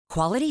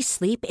Quality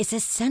sleep is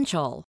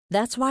essential.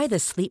 That's why the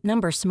Sleep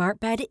Number Smart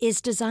Bed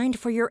is designed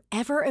for your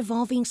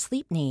ever-evolving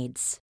sleep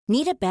needs.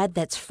 Need a bed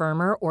that's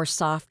firmer or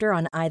softer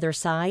on either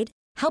side?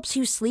 Helps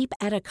you sleep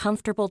at a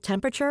comfortable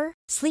temperature?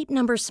 Sleep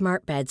Number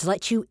Smart Beds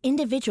let you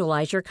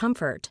individualize your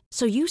comfort,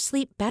 so you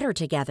sleep better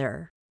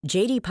together.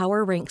 J.D.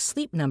 Power ranks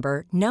Sleep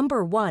Number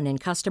number 1 in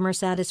customer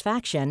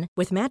satisfaction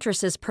with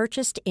mattresses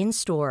purchased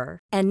in-store.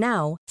 And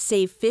now,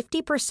 save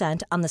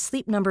 50% on the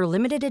Sleep Number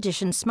Limited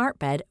Edition Smart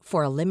Bed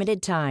for a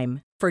limited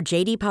time. For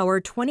J.D. Power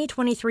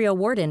 2023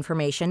 award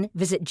information,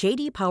 visit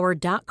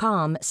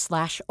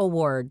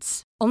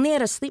jdpower.com/awards. Only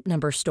at a Sleep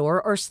Number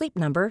store or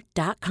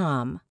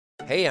sleepnumber.com.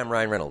 Hey, I'm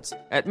Ryan Reynolds.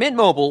 At Mint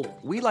Mobile,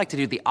 we like to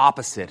do the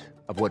opposite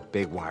of what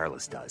Big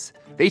Wireless does.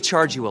 They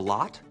charge you a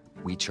lot.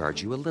 We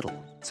charge you a little.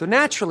 So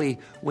naturally,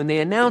 when they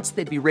announced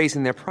they'd be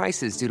raising their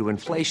prices due to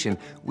inflation,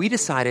 we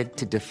decided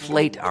to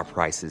deflate our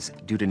prices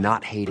due to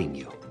not hating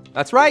you.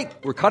 That's right.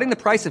 We're cutting the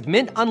price of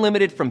Mint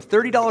Unlimited from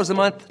 $30 a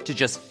month to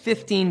just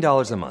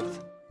 $15 a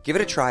month. Give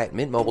it a try at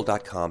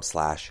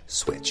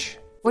mintmobile.com/switch.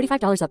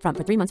 $45 up front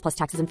for 3 months plus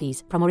taxes and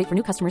fees. Promo rate for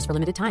new customers for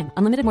limited time.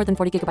 Unlimited more than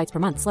 40 gigabytes per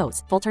month.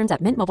 Slows full terms at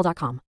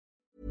mintmobile.com.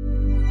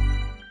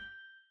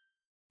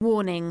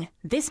 Warning,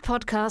 this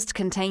podcast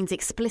contains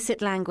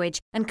explicit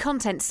language and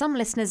content some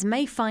listeners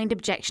may find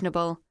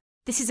objectionable.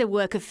 This is a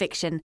work of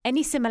fiction.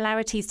 Any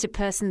similarities to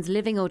persons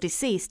living or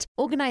deceased,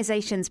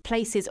 organisations,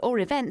 places or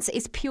events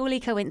is purely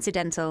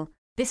coincidental.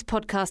 This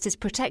podcast is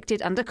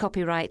protected under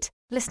copyright.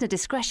 Listener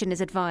discretion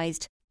is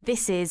advised.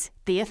 This is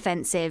The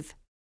Offensive.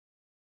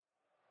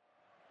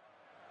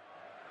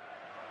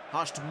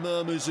 Hushed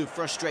murmurs of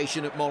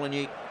frustration at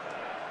Molineux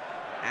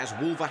as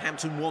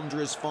Wolverhampton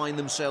Wanderers find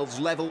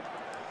themselves level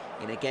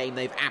in a game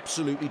they've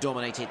absolutely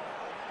dominated.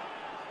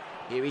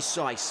 Here is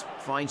Saiss,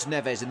 finds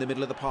Neves in the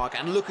middle of the park,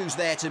 and look who's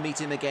there to meet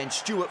him again,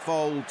 Stuart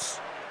Folds,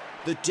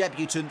 the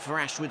debutant for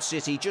Ashwood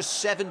City,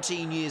 just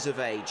 17 years of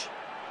age,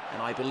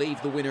 and I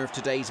believe the winner of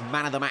today's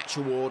Man of the Match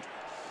award,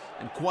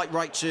 and quite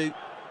right too.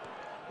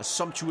 A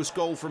sumptuous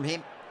goal from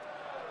him,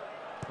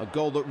 a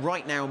goal that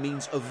right now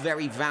means a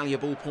very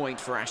valuable point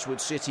for Ashwood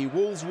City.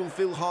 Wolves will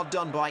feel hard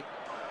done by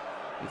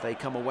if they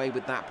come away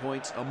with that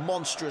point. A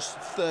monstrous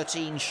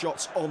 13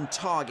 shots on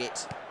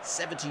target,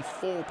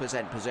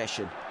 74%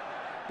 possession.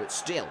 But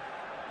still,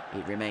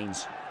 it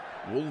remains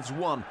Wolves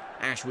 1,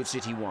 Ashwood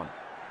City 1.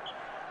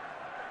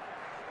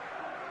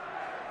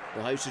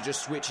 The hosts are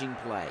just switching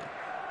play.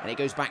 And it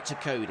goes back to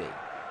Cody.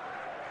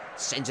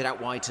 Sends it out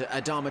wide to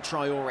Adama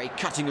Traore,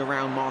 cutting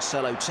around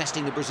Marcelo,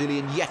 testing the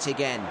Brazilian yet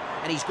again.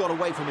 And he's got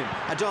away from him.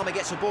 Adama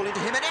gets a ball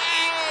into him and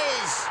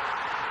is!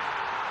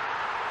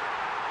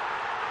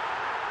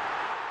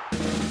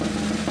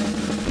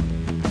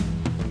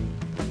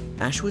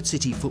 Ashwood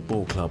City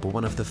Football Club were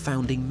one of the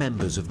founding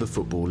members of the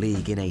Football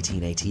League in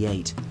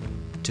 1888.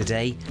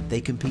 Today,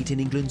 they compete in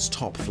England's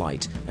top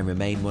flight and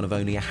remain one of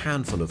only a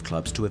handful of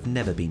clubs to have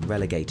never been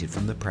relegated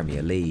from the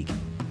Premier League.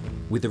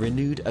 With a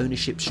renewed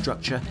ownership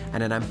structure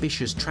and an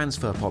ambitious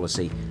transfer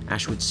policy,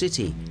 Ashwood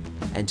City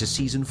enter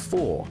Season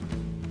 4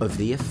 of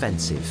The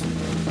Offensive.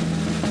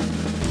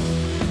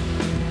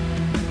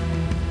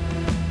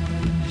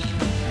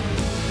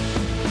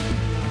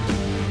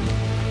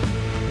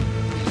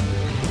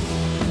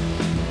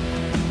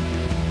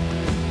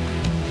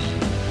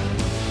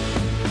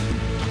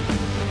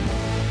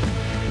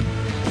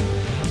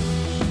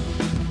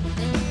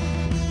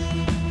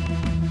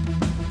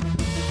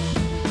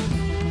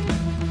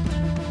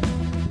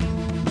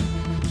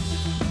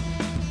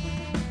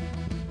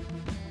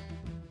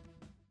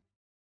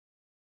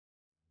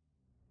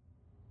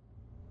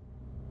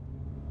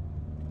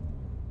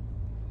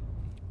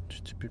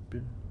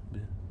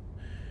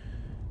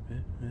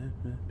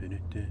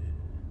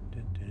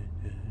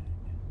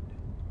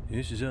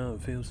 This is how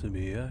it feels to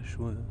be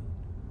Ashwood.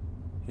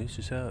 This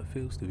is how it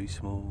feels to be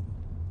small.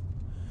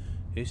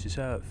 This is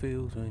how it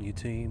feels when your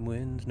team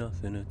wins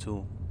nothing at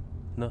all.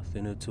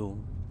 Nothing at all.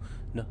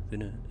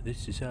 Nothing.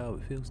 This is how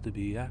it feels to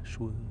be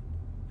Ashwood.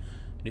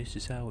 This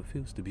is how it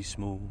feels to be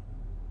small.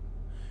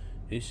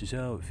 This is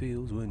how it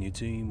feels when your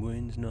team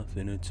wins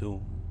nothing at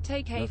all.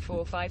 Take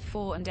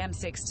A454 and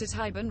M6 to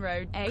Tyburn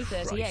Road,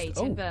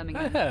 A38 in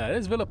Birmingham. Yeah,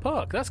 there's Villa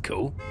Park. That's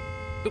cool.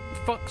 Oh,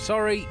 fuck,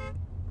 sorry.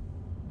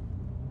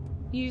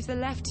 Use the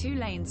left 2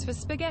 lanes for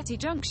Spaghetti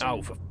Junction.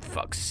 Oh, for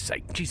fuck's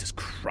sake. Jesus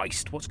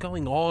Christ, what's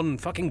going on?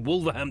 Fucking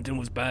Wolverhampton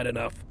was bad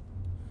enough.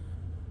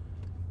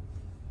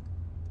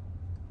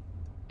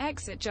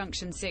 Exit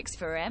Junction 6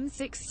 for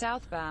M6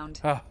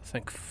 southbound. Ah,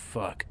 thank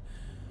fuck.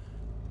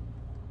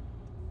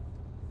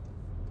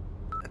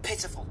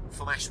 Pitiful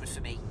from Ashwood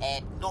for me.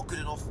 Not good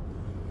enough.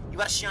 You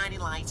had a shining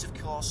light, of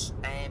course.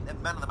 A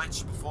man of the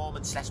match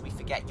performance, lest we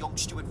forget. Young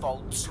Stuart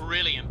Folds.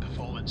 Brilliant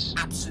performance.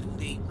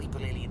 Absolutely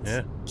brilliant.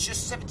 Yeah.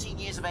 Just 17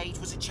 years of age,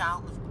 was a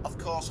child, of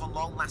course, on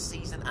loan last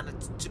season. And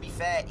to be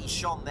fair, he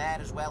shone there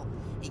as well.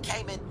 He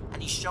came in and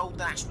he showed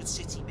the Ashwood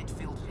City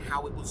midfield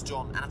how it was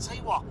done. And I tell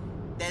you what,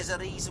 there's a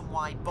reason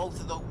why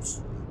both of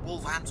those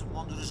Wolverhampton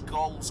Wanderers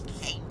goals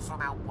came from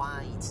out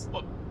wide.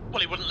 Well,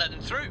 he wouldn't let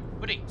them through,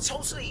 would he?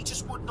 Totally, he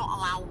just would not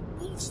allow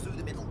Wolves through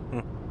the middle.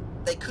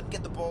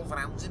 ball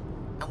around him,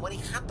 and when he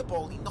had the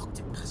ball, he knocked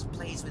it past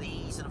players with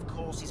ease, and of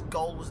course his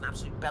goal was an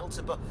absolute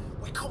belter. But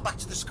we come back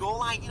to the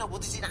scoreline.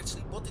 What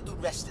did the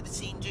rest of the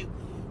team do?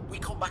 We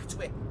come back to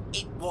it.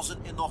 It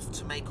wasn't enough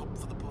to make up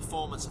for the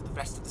performance of the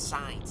rest of the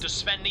side. Does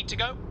Sven need to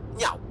go?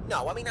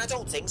 No, I mean, I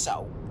don't think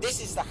so. This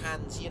is the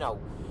hands,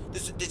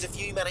 there's a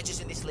few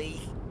managers in this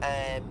league,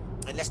 and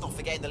let's not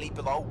forget in the league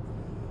below,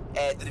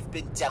 that have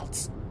been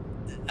dealt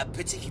a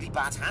particularly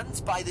bad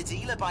hand by the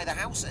dealer, by the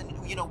house, and,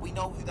 we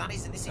know who that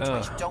is in this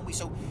situation, don't we?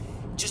 So,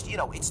 just,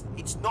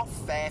 it's not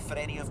fair for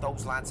any of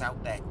those lads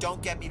out there.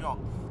 Don't get me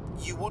wrong.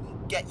 You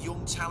wouldn't get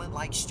young talent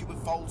like Stuart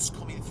Folds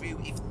coming through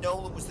if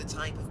Nolan was the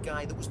type of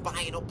guy that was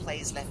buying up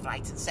players left,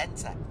 right and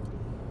centre.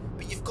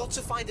 But you've got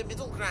to find a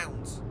middle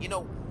ground.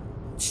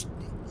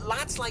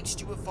 Lads like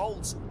Stuart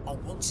Folds are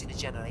once in a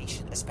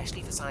generation,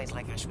 especially for sides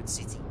like Ashford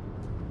City.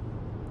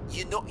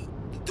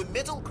 The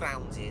middle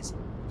ground is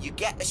you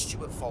get a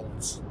Stuart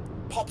Folds,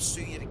 pops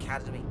through your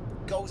academy,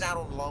 goes out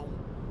on loan,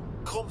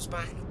 comes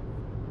back,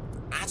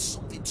 adds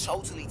something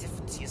totally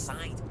different to your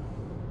side.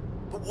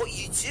 But what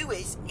you do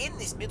is, in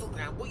this middle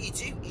ground,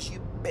 you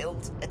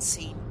build a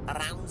team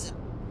around them.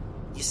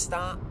 You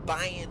start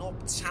buying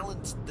up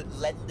talent that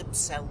lend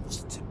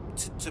themselves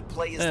to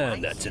players like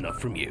And that's enough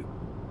from you.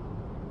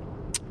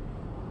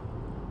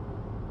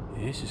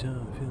 This is how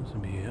it feels to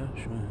be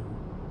Ashman.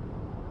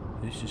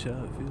 This is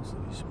how it feels to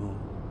be small.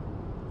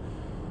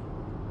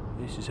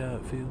 This is how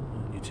it feels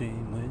when your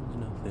team wins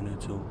nothing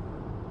at all.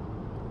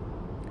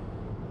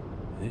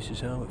 This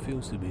is how it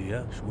feels to be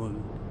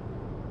Ashwood.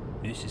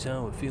 This is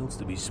how it feels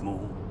to be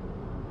small.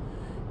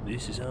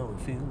 This is how it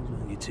feels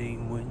when your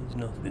team wins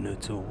nothing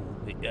at all.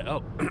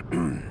 Oh,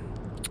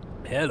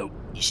 hello.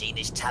 You seen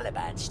this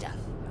Taliban stuff?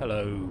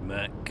 Hello,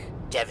 Mac.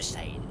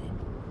 Devastating.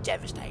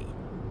 Devastating.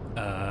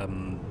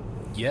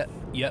 Yep.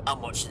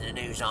 I'm watching the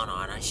news, aren't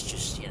I? And it's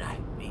just,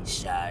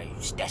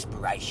 it's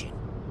desperation.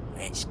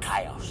 It's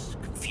chaos,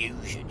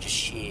 confusion, just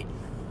sheer,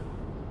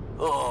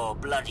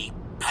 bloody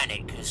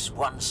panic, because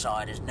one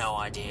side has no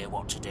idea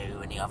what to do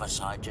and the other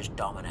side just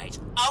dominates.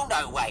 Oh,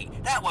 no, wait,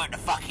 that weren't the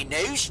fucking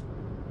news.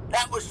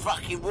 That was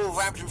fucking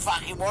Wolverhampton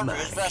fucking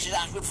Wanderers versus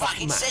Ashford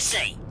fucking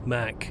City.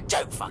 Mac.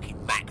 Don't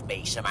fucking Mac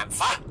me,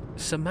 Samantha.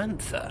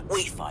 Samantha?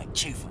 We fight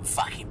tooth and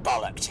fucking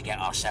bollock to get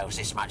ourselves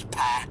this much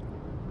power.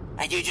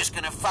 And you're just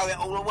going to throw it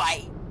all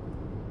away?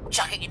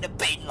 Chuck it in the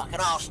bin like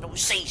an Arsenal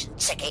season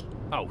ticket?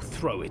 Oh,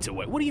 throw it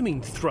away. What do you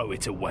mean, throw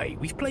it away?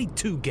 We've played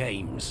 2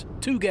 games.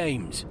 2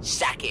 games.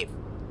 Sack him.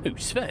 Who,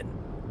 Sven?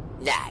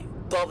 No,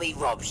 Bobby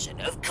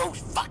Robson. Of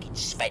course, fucking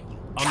Sven, you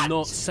I'm cunt.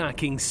 not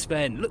sacking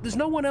Sven. Look, there's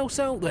no one else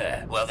out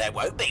there. Well, there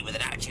won't be with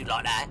an attitude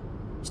like that.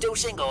 Still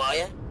single, are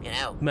you?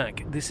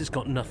 Mac, this has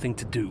got nothing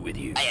to do with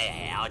you.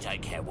 Hey, I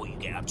don't care what you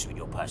get up to in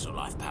your personal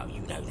life, pal.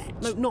 You know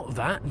that. No, not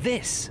that.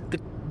 This.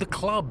 The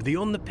club, the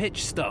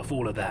on-the-pitch stuff,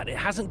 all of that. It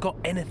hasn't got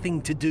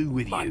anything to do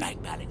with My you. My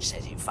bank balance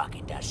says it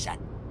fucking does, son.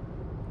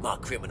 My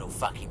criminal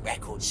fucking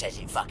record says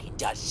it fucking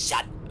does,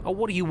 son. Oh,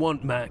 what do you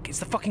want, Mac? It's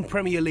the fucking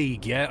Premier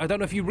League, yeah? I don't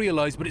know if you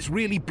realise, but it's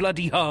really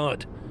bloody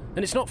hard.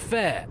 And it's not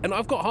fair. And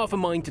I've got half a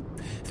mind to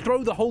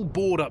throw the whole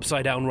board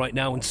upside down right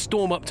now and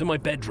storm up to my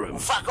bedroom. Well,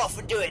 fuck off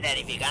and do it then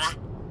if you're gonna.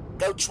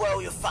 Go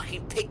twirl your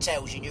fucking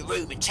pigtails in your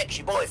room and text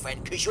your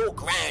boyfriend, because you're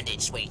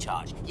grounded,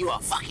 sweetheart. You are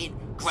fucking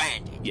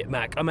grounded. Yeah,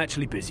 Mac, I'm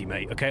actually busy,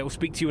 mate, okay? I'll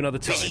speak to you another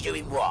time. Busy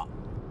doing what?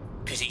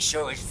 Because it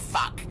sure as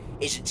fuck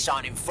isn't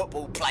signing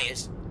football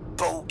players,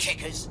 ball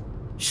kickers,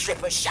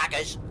 stripper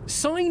shaggers.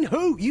 Sign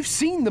who? You've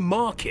seen the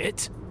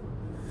market.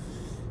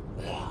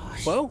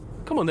 Well,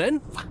 come on then.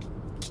 Fucking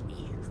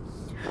you.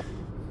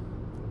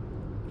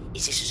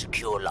 Is this a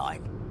secure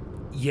line?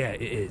 Yeah,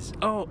 it is.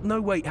 Oh, no,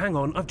 wait, hang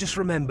on. I've just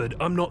remembered.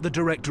 I'm not the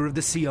director of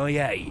the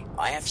CIA.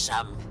 I have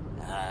some,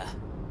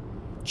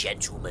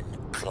 gentlemen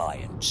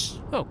clients.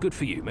 Oh, good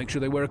for you. Make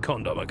sure they wear a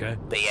condom, okay?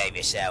 Behave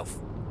yourself.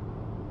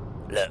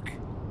 Look,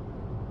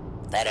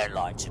 they don't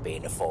like to be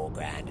in the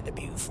foreground in a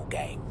beautiful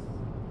game.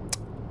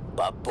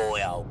 But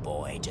boy, oh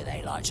boy, do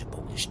they like to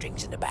pull the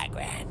strings in the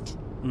background.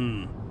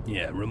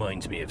 Yeah,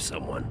 reminds me of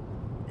someone.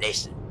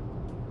 Listen,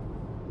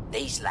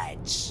 these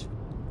lads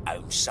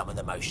own some of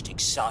the most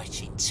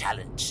exciting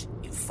talent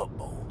in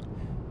football.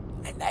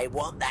 And they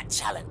want that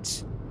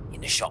talent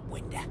in the shop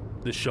window.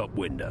 The shop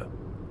window?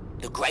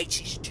 The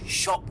greatest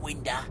shop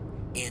window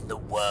in the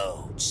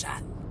world,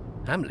 son.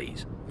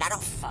 Hamleys?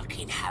 Not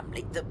fucking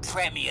Hamlet, the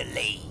Premier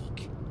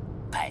League.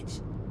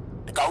 Ped,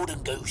 the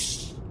Golden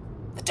Goose,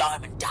 the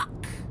Diamond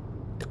Duck,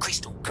 the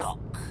Crystal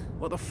Clock.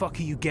 What the fuck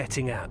are you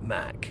getting at,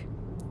 Mac?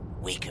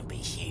 We can be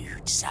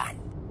huge, son.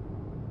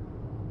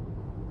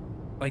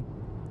 I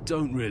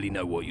don't really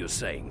know what you're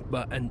saying,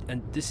 but, and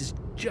this is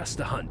just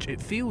a hunch,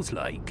 it feels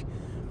like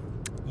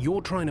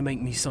you're trying to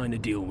make me sign a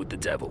deal with the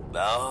devil.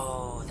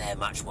 Oh, they're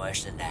much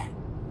worse than that.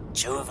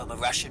 2 of them are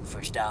Russian for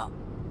a start.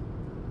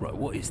 Right,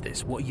 what is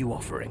this? What are you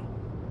offering?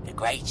 The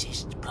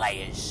greatest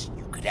players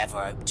you could ever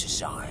hope to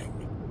sign,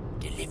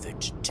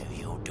 delivered to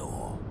your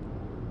door.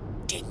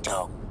 Ding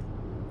dong.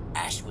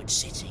 Ashford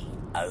City,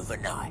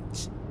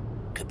 overnight,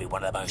 could be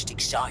one of the most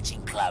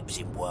exciting clubs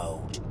in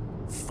world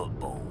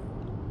football.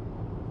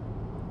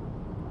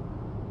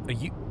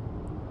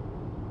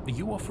 Are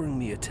you offering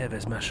me a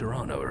Tevez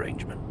Mascherano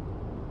arrangement?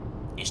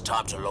 It's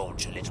time to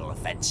launch a little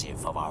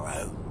offensive of our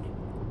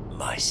own,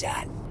 my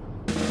son.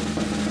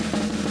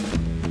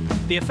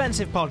 The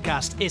Offensive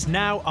Podcast is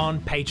now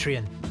on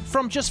Patreon.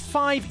 From just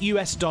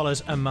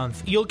 $5 a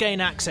month, you'll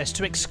gain access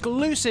to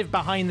exclusive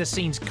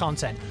behind-the-scenes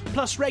content,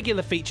 plus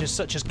regular features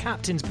such as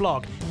Captain's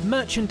Blog,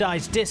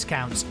 merchandise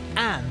discounts,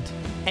 and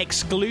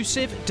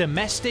exclusive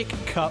Domestic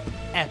Cup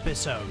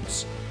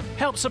episodes.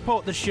 Help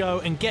support the show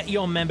and get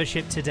your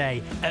membership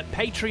today at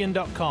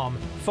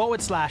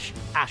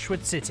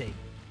patreon.com/Ashwood City.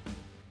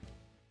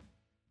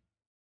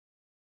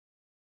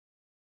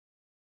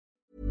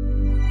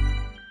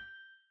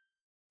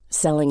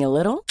 Selling a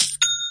little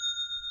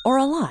or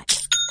a lot?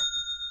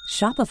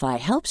 Shopify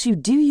helps you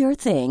do your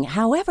thing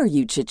however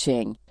you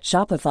cha-ching.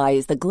 Shopify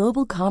is the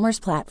global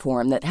commerce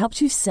platform that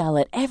helps you sell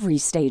at every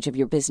stage of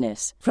your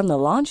business. From the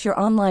launch your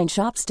online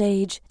shop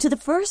stage to the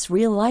first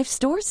real-life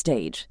store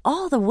stage,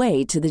 all the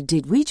way to the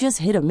did we just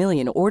hit a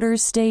million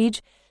orders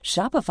stage.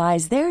 Shopify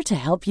is there to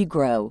help you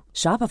grow.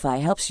 Shopify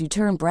helps you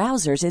turn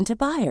browsers into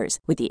buyers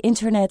with the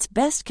internet's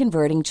best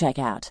converting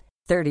checkout.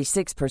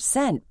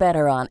 36%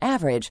 better on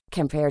average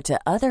compared to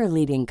other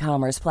leading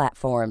commerce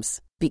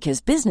platforms.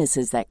 Because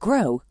businesses that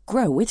grow,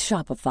 grow with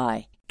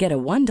Shopify. Get a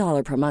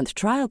 $1 per month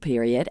trial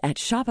period at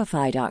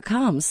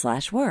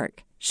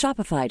shopify.com/work.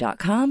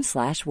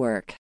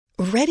 Shopify.com/work.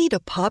 Ready to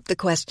pop the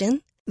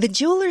question? The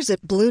jewelers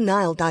at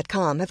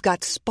BlueNile.com have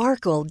got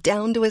sparkle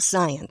down to a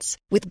science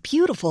with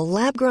beautiful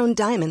lab-grown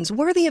diamonds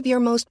worthy of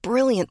your most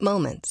brilliant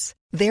moments.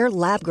 Their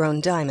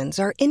lab-grown diamonds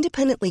are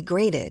independently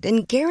graded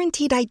and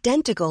guaranteed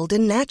identical to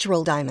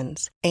natural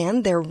diamonds.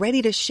 And they're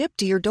ready to ship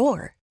to your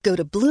door. Go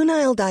to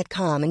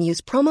BlueNile.com and use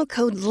promo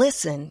code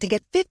LISTEN to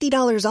get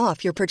 $50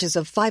 off your purchase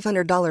of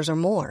 $500 or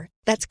more.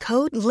 That's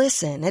code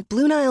LISTEN at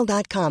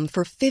BlueNile.com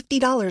for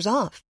 $50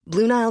 off.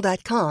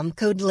 BlueNile.com,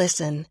 code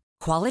LISTEN.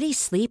 Quality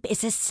sleep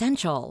is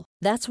essential.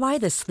 That's why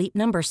the Sleep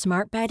Number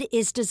Smart Bed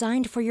is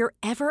designed for your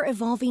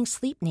ever-evolving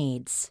sleep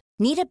needs.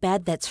 Need a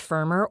bed that's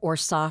firmer or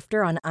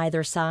softer on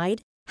either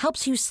side?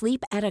 Helps you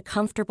sleep at a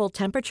comfortable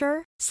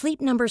temperature?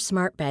 Sleep Number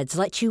Smart Beds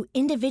let you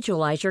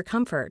individualize your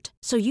comfort,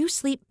 so you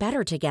sleep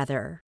better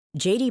together.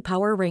 J.D.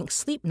 Power ranks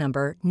Sleep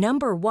Number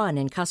number 1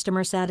 in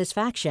customer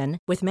satisfaction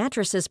with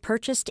mattresses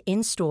purchased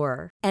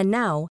in-store. And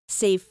now,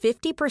 save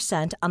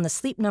 50% on the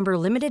Sleep Number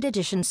Limited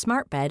Edition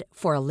Smart Bed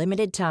for a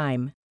limited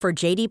time. For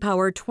J.D.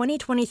 Power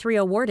 2023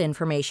 award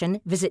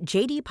information, visit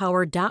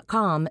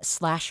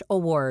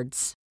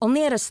jdpower.com/awards.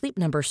 Only at a Sleep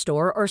Number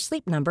store or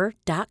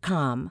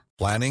sleepnumber.com.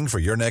 Planning for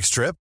your next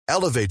trip?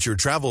 Elevate your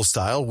travel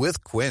style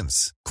with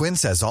Quince.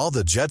 Quince has all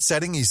the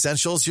jet-setting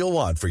essentials you'll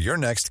want for your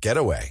next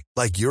getaway,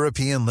 like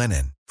European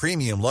linen,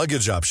 premium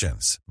luggage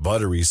options,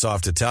 buttery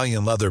soft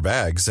Italian leather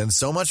bags, and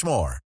so much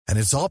more. And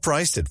it's all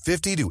priced at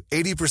 50 to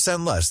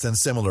 80% less than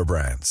similar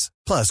brands.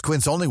 Plus,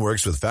 Quince only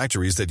works with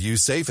factories that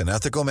use safe and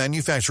ethical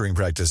manufacturing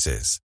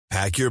practices.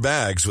 Pack your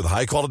bags with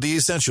high-quality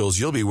essentials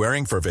you'll be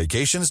wearing for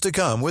vacations to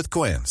come with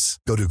Quince.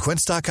 Go to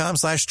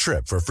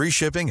quince.com/trip for free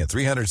shipping and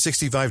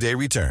 365-day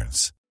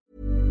returns.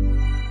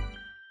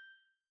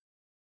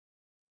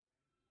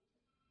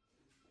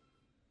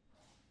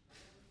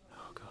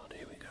 Oh, God,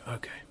 here we go.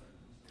 Okay.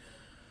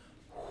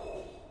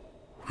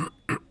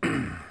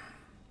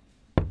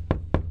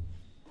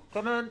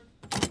 Come on.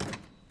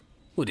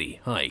 Woody,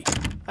 hi.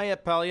 Hiya,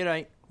 pal, you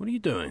right? What are you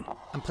doing?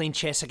 I'm playing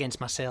chess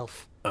against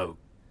myself.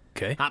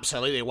 Okay.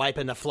 Absolutely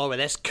wiping the floor with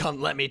this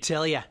cunt, let me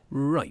tell you.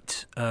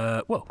 Right.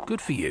 Well,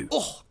 good for you.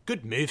 Oh,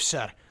 good move,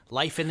 sir.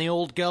 Life in the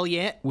old girl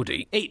yet?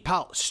 Woody. Hey,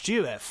 pal,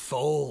 Stuart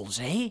Falls,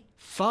 eh?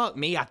 Fuck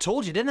me, I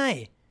told you, didn't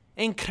I?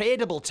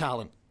 Incredible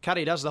talent.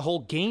 Carrie does the whole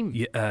game.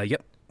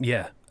 Yep.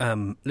 Yeah.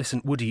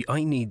 Listen, Woody,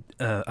 I need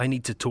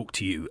to talk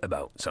to you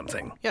about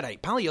something. You're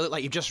right, pal, you look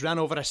like you've just ran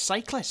over a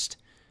cyclist.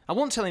 I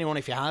won't tell anyone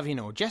if you have,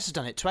 Jess has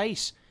done it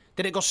twice.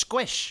 Did it go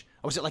squish?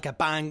 Or was it like a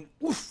bang,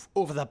 oof,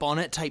 over the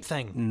bonnet type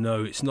thing?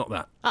 No, it's not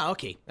that. Ah,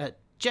 okay.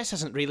 Jess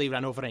hasn't really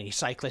ran over any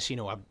cyclists,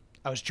 I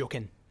was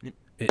joking.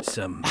 It's,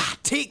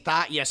 take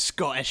that, you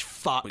Scottish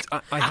fuck. Wait,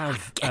 I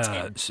have,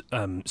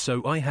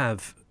 so I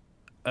have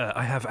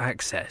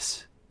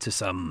access to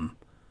some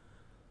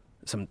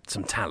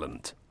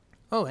talent.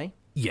 Oh, eh?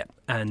 Yeah,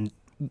 and,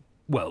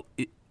 well,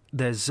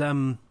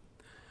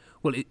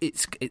 look,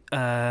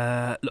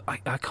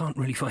 I can't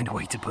really find a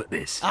way to put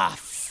this. Ah,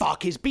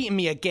 fuck, he's beating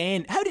me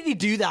again. How did he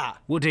do that?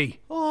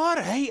 Woody. Oh, all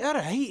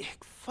right.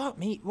 Fuck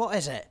me, what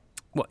is it?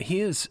 Well,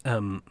 here's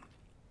a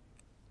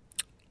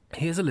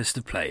list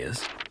of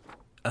players.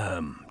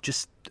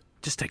 Just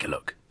take a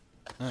look.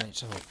 All right,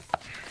 so...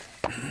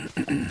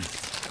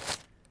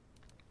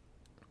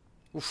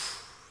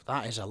 Oof,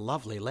 that is a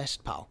lovely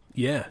list, pal.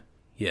 Yeah.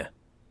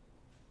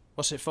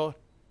 What's it for?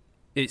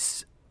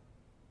 It's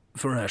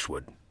for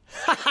Ashwood.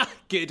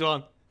 Good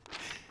one.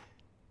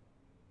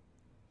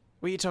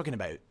 What are you talking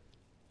about?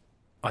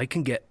 I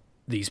can get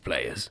these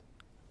players.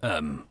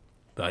 I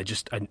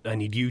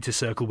need you to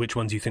circle which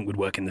ones you think would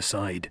work in the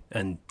side,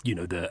 and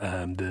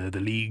the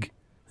league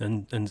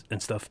and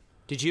stuff.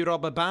 Did you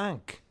rob a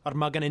bank? Or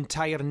mug an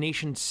entire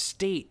nation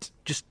state?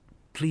 Just,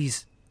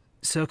 please,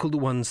 circle the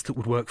ones that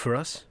would work for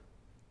us.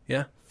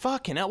 Yeah?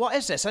 Fucking hell, what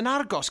is this? An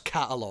Argos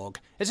catalogue?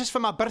 Is this for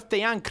my birthday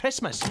and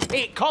Christmas?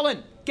 Hey,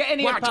 Colin, get in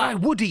here, pal.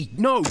 Woody,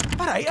 no.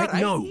 All right,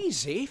 no.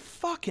 Easy.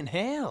 Fucking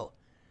hell.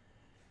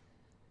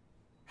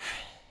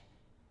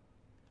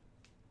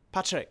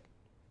 Patrick,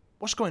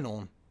 what's going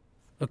on?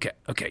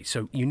 Okay,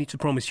 so you need to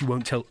promise you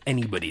won't tell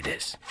anybody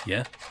this,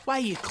 yeah? Why are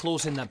you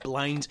closing the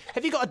blinds?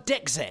 Have you got a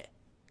Dixit?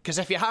 Because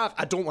if you have,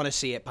 I don't want to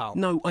see it, pal.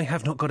 No, I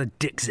have not got a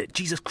Dixit.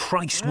 Jesus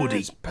Christ, Woody.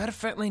 It's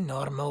perfectly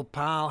normal,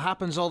 pal.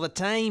 Happens all the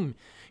time.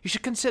 You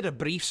should consider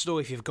briefs, though,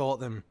 if you've got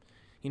them.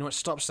 You know, it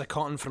stops the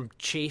cotton from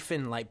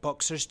chafing like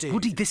boxers do.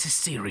 Woody, this is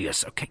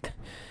serious, okay?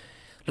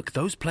 Look,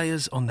 those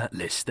players on that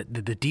list,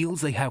 the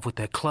deals they have with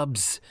their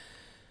clubs,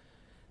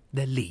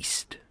 they're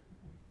leased,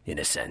 in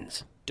a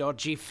sense.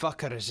 Dodgy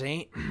fuckers,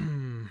 eh?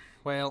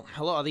 Well,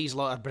 a lot of these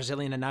lot are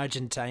Brazilian and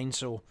Argentine,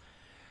 so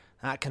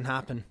that can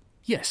happen.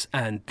 Yes,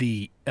 and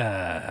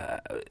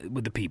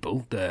with the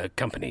people, the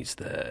companies,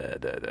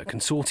 the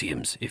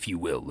consortiums, if you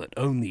will, that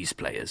own these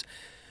players,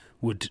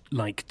 would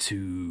like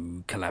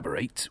to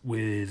collaborate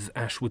with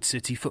Ashwood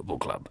City Football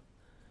Club.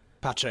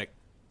 Patrick,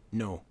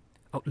 no.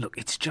 Oh, look,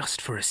 it's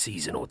just for a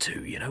season or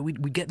two, you know. We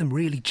get them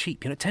really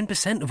cheap,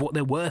 10% of what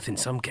they're worth in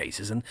some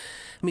cases. And,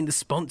 I mean, the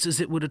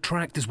sponsors it would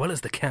attract as well as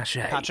the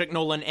cachet. Patrick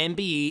Nolan,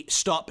 MBE,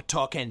 stop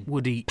talking.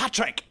 Woody.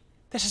 Patrick,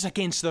 this is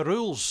against the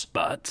rules.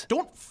 But?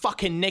 Don't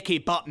fucking Nicky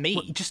butt me.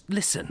 Well, just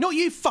listen. No,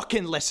 you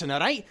fucking listen,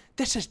 alright?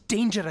 This is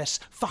dangerous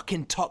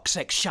fucking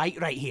toxic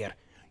shite right here.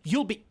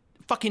 We'll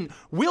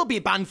be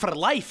banned for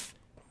life.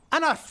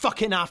 And our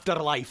fucking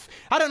afterlife.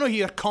 I don't know who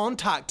your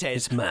contact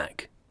is. It's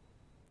Mac.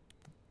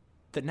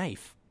 The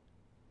knife?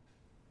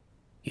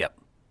 Yep.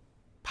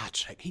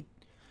 Patrick,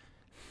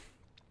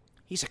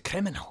 he's a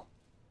criminal.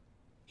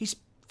 He's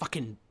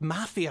fucking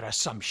mafia or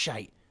some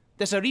shite.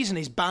 There's a reason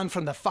he's banned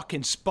from the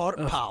fucking sport,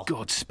 pal. Oh,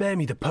 God, spare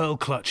me the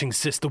pearl-clutching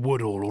Sister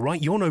Woodall, all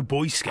right? You're no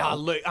Boy Scout.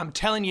 Look, I'm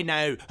telling you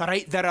now, all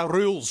right, there are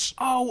rules.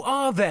 Oh,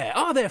 are there?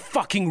 Are there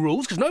fucking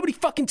rules? Because nobody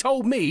fucking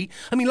told me.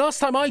 I mean, last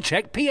time I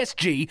checked,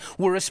 PSG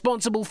were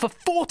responsible for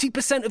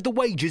 40% of the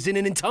wages in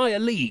an entire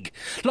league.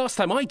 Last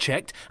time I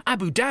checked,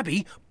 Abu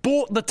Dhabi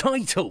bought the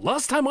title.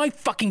 Last time I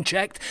fucking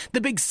checked,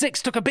 the Big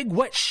Six took a big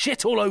wet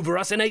shit all over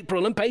us in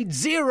April and paid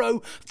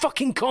 0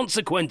 fucking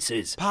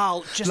consequences.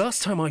 Pal, just...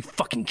 Last time I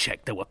fucking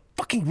checked, there were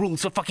fucking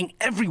rules for fucking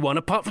everyone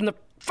apart from the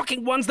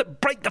fucking ones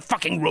that break the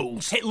fucking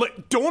rules. Hey,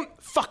 look, don't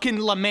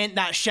fucking lament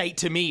that shite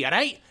to me,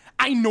 alright?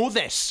 I know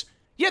this.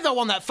 You're the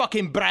one that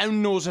fucking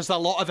brown noses a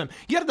lot of them.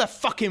 You're the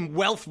fucking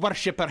wealth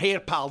worshipper here,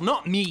 pal,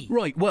 not me.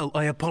 Right, well,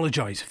 I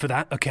apologise for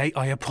that, okay?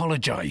 I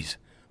apologise.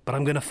 But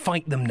I'm going to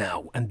fight them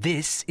now, and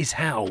this is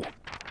how.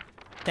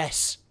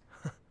 This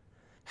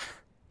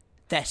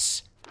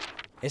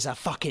is a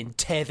fucking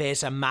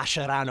Tevez and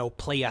Mascherano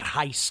player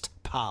heist,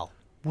 pal.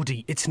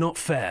 Woody, it's not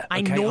fair,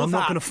 okay? I know I'm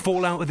not that. going to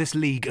fall out of this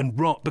league and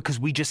rot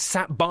because we just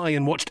sat by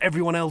and watched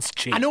everyone else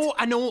cheat. I know,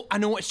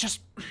 it's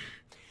just...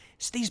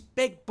 It's these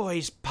big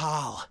boys,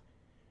 pal.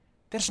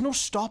 There's no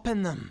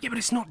stopping them. Yeah, but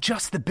it's not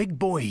just the big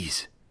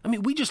boys. I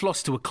mean, we just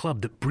lost to a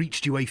club that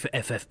breached UEFA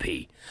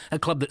FFP, a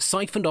club that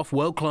siphoned off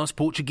world-class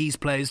Portuguese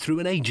players through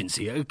an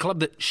agency, a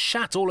club that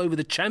shat all over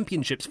the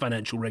Championship's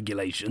financial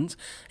regulations,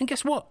 and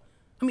guess what?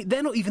 I mean,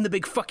 they're not even the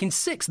big fucking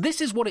six.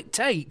 This is what it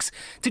takes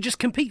to just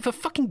compete for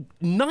fucking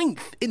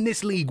 9th in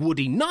this league,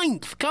 Woody.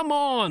 9th, come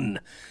on!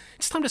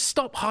 It's time to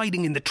stop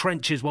hiding in the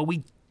trenches while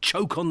we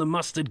choke on the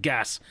mustard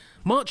gas.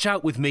 March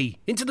out with me,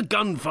 into the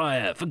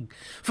gunfire,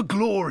 for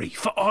glory,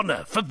 for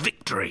honour, for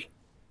victory.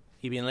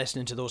 You've been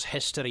listening to those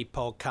history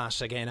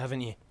podcasts again, haven't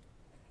you?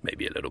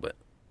 Maybe a little bit.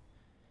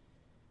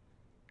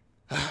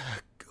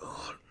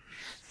 God.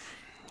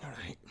 All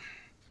right.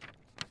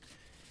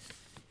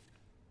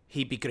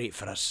 He'd be great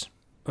for us.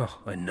 Oh,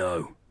 I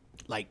know.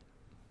 Like,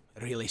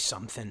 really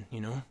something,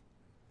 you know?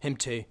 Him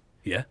too.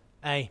 Yeah?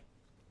 Aye.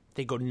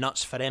 They go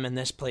nuts for him in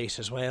this place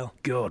as well.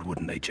 God,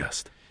 wouldn't they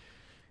just?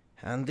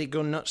 And they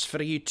go nuts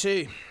for you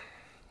too.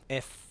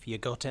 If you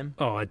got him.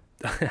 Oh,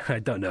 I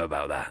don't know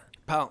about that.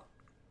 Pal.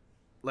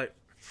 Look,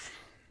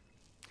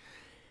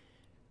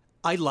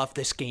 I love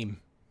this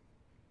game.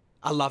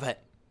 I love it.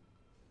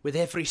 With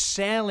every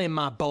cell in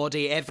my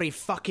body, every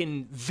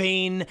fucking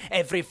vein,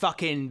 every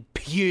fucking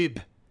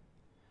pube.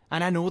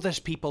 And I know there's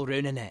people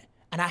ruining it.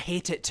 And I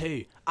hate it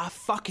too. I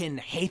fucking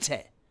hate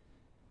it.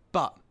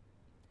 But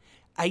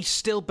I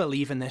still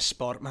believe in this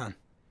sport, man.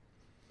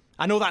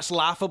 I know that's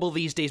laughable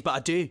these days, but I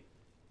do.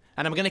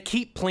 And I'm going to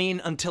keep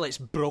playing until it's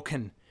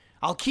broken.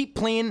 I'll keep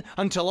playing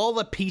until all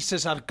the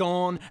pieces are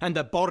gone and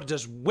the board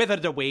is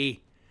withered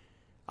away.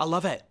 I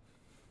love it.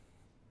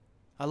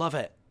 I love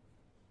it.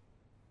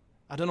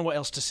 I don't know what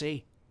else to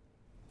say.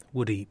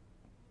 Woody,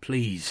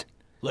 please.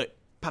 Look,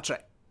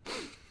 Patrick.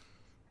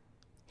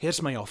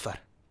 Here's my offer.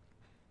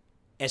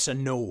 It's a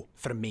no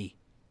from me.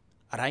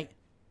 Alright?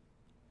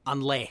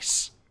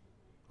 Unless.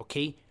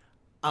 Okay?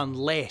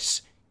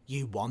 Unless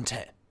you want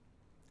it.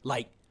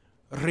 Like,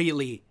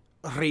 really,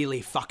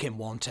 really fucking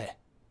want it.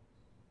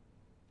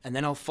 And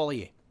then I'll follow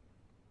you.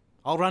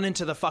 I'll run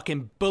into the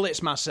fucking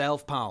bullets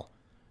myself, pal.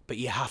 But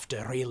you have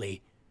to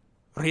really,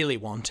 really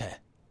want it.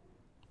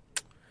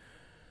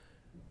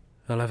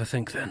 I'll have a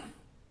think then.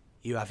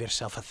 You have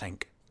yourself a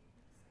think.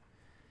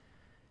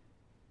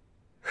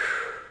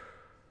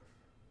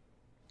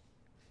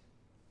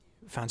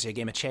 Fancy a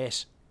game of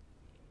chess?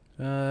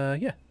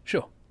 Yeah,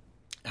 sure.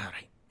 All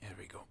right, here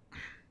we go.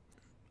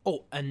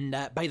 Oh, and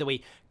by the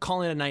way,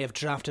 Colin and I have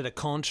drafted a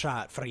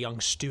contract for a young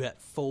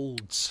Stuart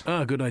Folds.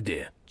 Ah, good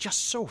idea.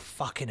 Just so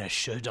fucking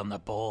assured on the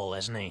ball,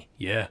 isn't he?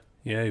 Yeah,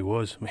 he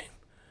was. I mean,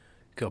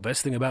 got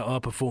best thing about our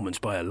performance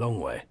by a long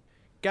way.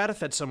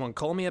 Gareth had someone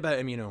call me about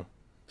him, you know.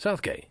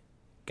 Southgate?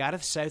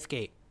 Gareth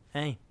Southgate,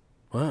 hey.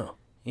 Wow.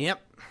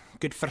 Yep,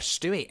 good for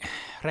Stewie.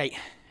 Right,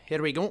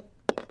 here we go.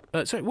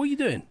 Sorry, what are you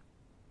doing?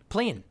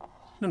 Playing.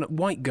 No,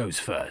 White goes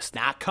first.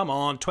 Nah, come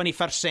on,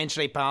 21st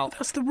century, pal.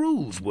 That's the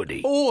rules,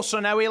 Woody. Oh, so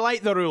now we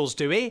like the rules,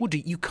 do we?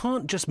 Woody, you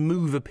can't just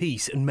move a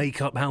piece and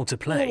make up how to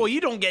play. Oh, well, you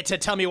don't get to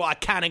tell me what I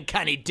can and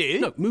can't do.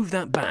 No, move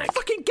that back.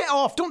 Fucking get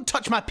off, don't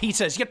touch my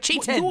pieces, you're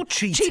cheating.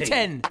 What, you're cheating?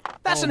 Cheating.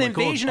 That's Oh an my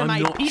invasion God, of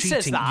I'm my not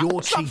pieces, cheating. that.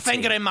 You're Stop cheating.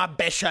 fingering my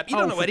bishop, you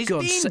don't know where he's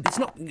been. It's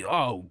not...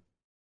 Oh...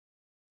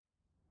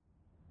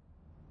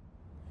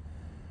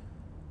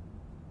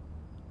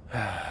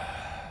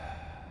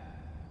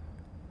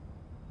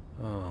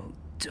 Oh,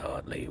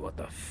 Dudley, what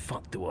the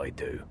fuck do I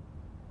do?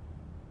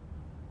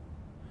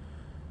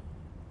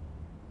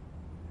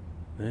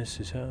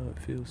 This is how it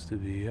feels to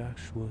be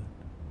Ashwood.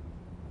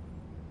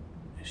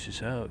 This is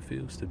how it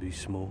feels to be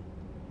small.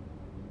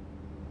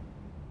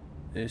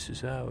 This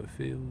is how it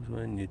feels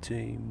when your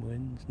team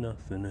wins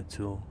nothing at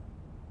all.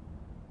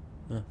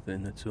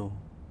 Nothing at all.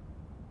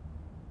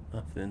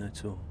 Nothing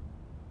at all.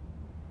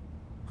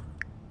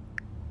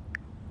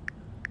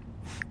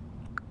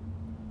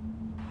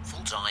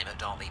 Full-time at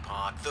Derby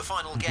Park. The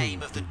final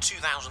game of the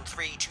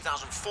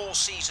 2003-2004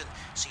 season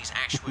sees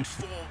Ashwood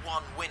 4-1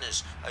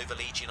 winners over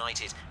Leeds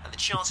United, and the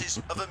chances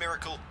of a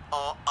miracle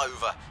are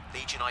over.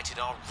 Leeds United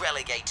are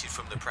relegated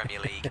from the Premier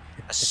League.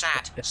 A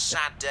sad,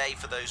 sad day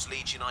for those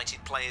Leeds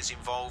United players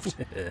involved.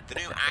 The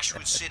new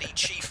Ashwood City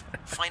Chief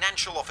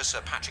Financial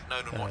Officer, Patrick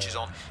Nolan, watches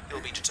on.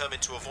 He'll be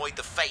determined to avoid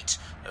the fate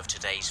of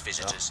today's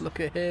visitors. Oh, look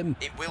at him.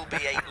 It will be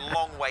a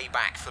long way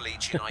back for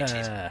Leeds United.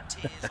 Tears on the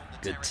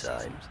Good terraces,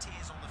 times.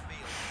 tears on the field.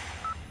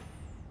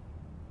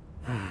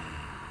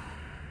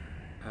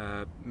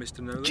 Mr.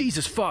 Nolan?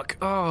 Jesus fuck!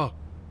 Oh!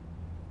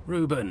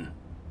 Ruben.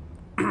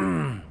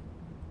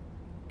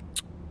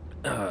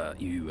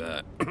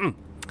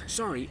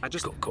 Sorry, I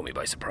just... Caught me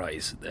by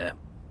surprise there.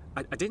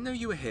 I didn't know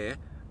you were here,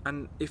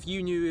 and if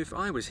you knew if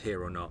I was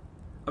here or not.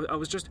 I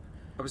was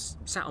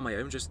sat on my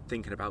own just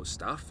thinking about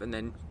stuff, and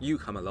then you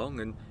come along,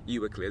 and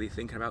you were clearly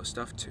thinking about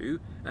stuff too,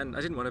 and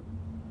I didn't want to,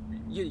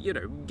 you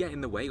know, get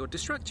in the way or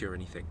distract you or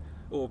anything.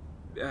 Or,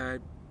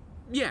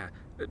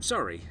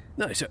 sorry.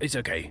 No, it's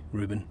okay,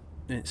 Ruben.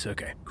 It's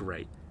okay.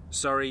 Great.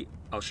 Sorry,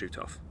 I'll shoot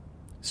off.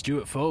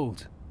 Stuart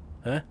Fold,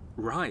 huh?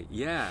 Right,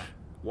 yeah.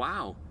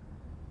 Wow.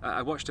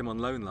 I watched him on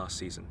loan last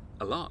season.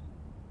 A lot.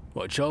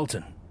 What,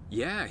 Charlton?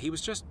 Yeah, he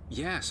was just,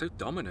 so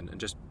dominant and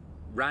just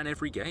ran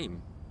every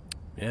game.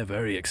 Yeah,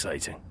 very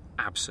exciting.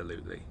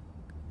 Absolutely.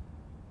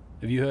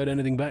 Have you heard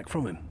anything back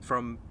from him?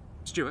 From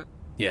Stuart?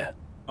 Yeah.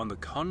 On the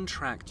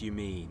contract, you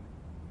mean?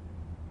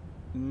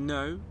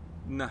 No,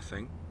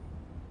 nothing.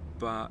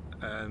 But,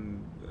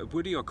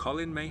 Woody or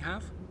Colin may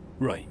have?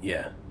 Right,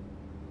 yeah.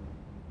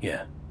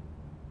 Yeah.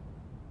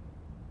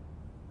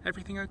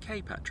 Everything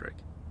okay, Patrick?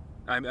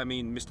 I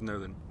mean, Mr.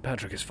 Nolan.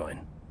 Patrick is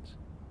fine.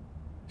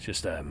 It's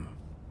just,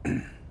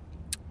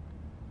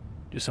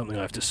 just something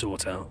I have to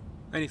sort out.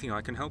 Anything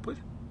I can help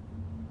with?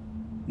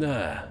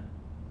 Nah,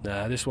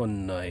 this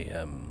one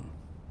I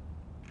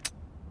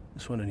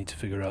need to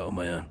figure out on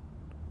my own.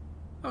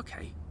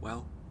 Okay,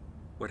 well,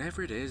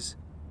 whatever it is,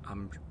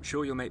 I'm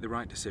sure you'll make the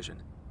right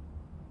decision.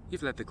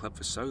 You've led the club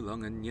for so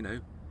long and, you know,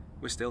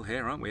 we're still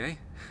here, aren't we, eh?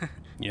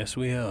 Yes,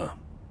 we are.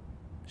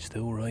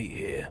 Still right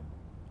here.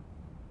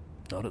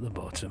 Not at the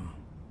bottom,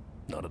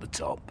 not at the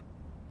top.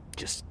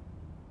 Just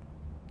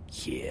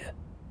here.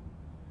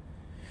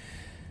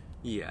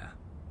 Yeah.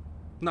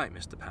 Night,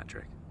 Mr.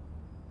 Patrick.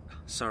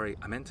 Sorry,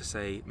 I meant to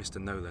say Mr.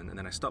 Nolan, and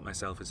then I stopped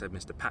myself and said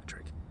Mr.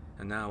 Patrick,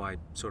 and now I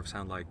sort of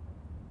sound like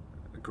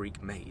a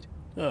Greek maid.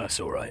 Oh, that's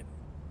all right,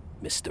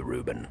 Mr.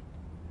 Ruben.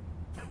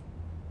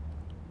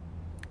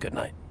 Good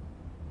night.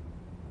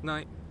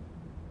 Night.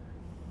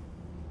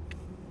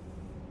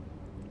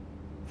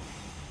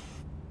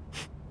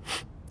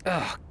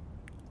 Oh,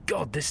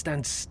 God, this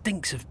stand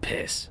stinks of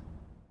piss.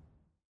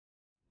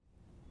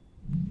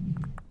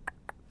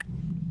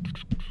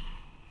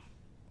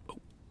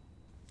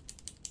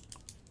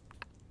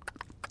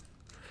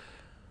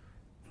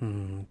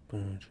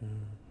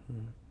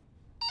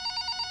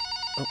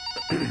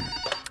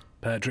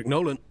 Patrick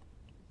Nolan.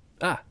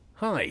 Ah,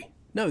 hi.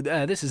 No,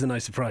 this is a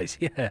nice surprise.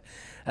 Yeah.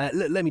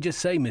 Let me just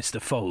say, Mr.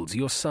 Folds,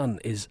 your son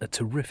is a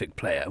terrific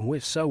player, and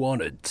we're so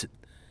honoured to...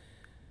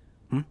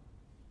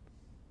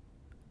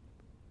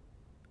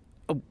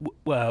 Oh,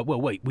 well,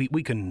 wait.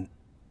 We can...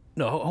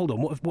 No, hold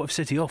on. What if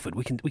City offered?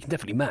 We can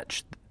definitely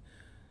match.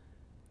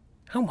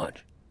 How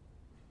much?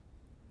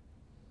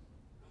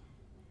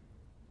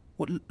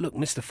 Well, look,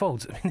 Mr.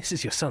 Folds, I mean, this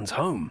is your son's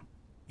home.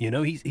 You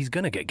know, he's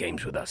going to get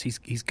games with us.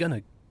 He's going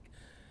to...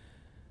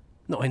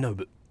 No, I know,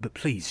 but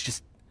please,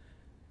 just...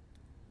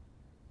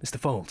 Mr.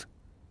 Fold.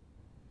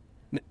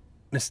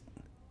 Miss...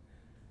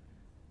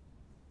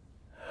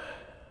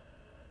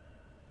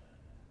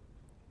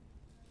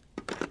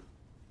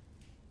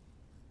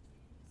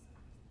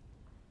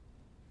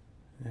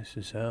 This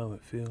is how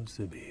it feels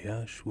to be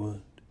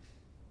Ashwood.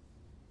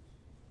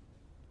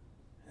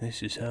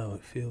 This is how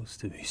it feels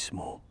to be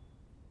small.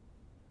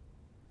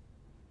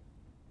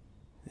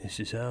 This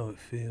is how it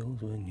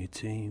feels when your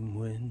team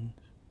wins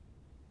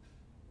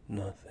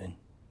nothing.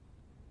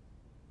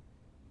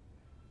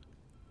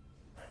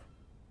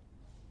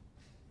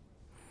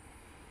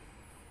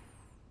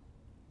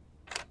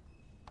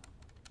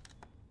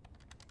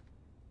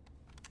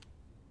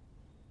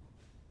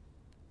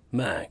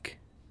 Mac,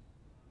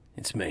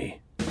 it's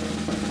me.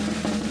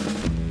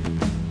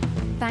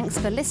 Thanks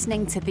for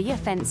listening to The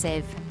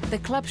Offensive. The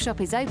club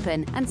shop is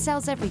open and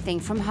sells everything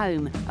from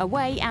home,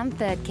 away and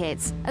third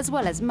kits, as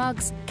well as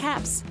mugs,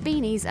 caps,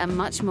 beanies and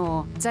much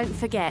more. Don't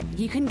forget,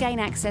 you can gain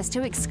access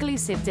to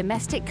exclusive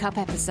Domestic Cup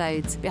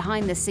episodes,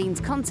 behind-the-scenes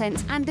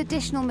content and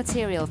additional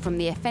material from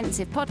The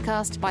Offensive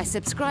podcast by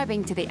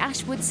subscribing to the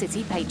Ashwood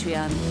City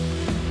Patreon.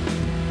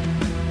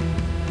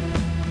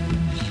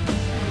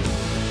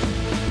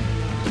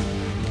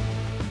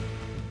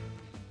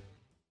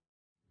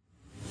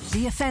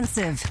 The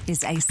Offensive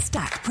is a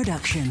Stack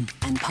production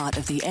and part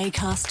of the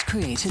Acast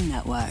Creator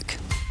Network.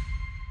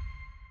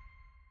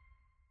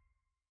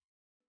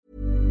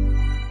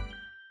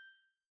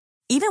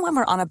 Even when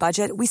we're on a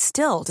budget, we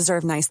still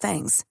deserve nice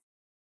things.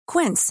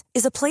 Quince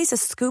is a place to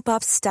scoop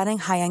up stunning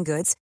high-end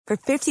goods for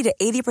 50 to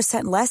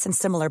 80% less than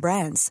similar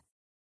brands.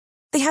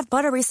 They have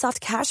buttery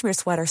soft cashmere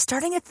sweaters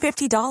starting at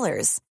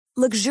 $50,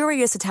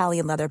 luxurious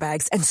Italian leather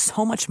bags, and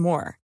so much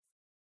more.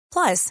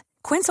 Plus,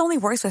 Quince only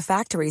works with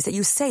factories that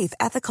use safe,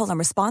 ethical, and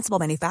responsible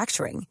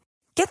manufacturing.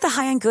 Get the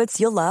high-end goods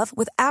you'll love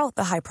without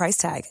the high price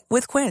tag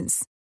with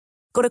Quince.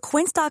 Go to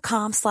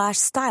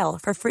quince.com/style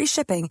for free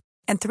shipping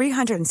and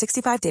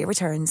 365-day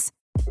returns.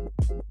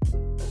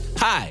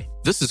 Hi,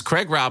 this is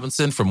Craig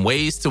Robinson from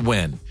Ways to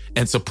Win,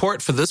 and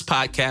support for this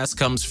podcast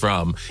comes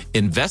from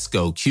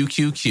Invesco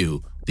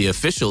QQQ, the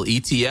official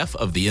ETF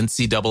of the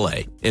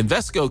NCAA.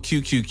 Invesco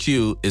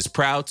QQQ is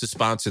proud to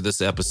sponsor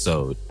this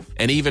episode,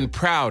 and even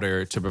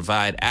prouder to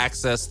provide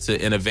access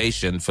to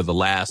innovation for the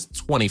last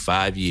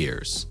 25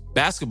 years.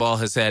 Basketball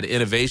has had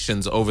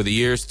innovations over the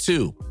years,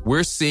 too.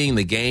 We're seeing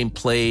the game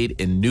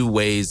played in new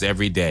ways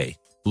every day.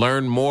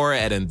 Learn more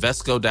at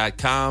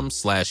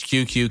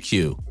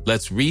Invesco.com/QQQ.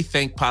 Let's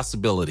rethink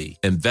possibility.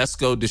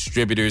 Invesco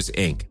Distributors,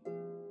 Inc.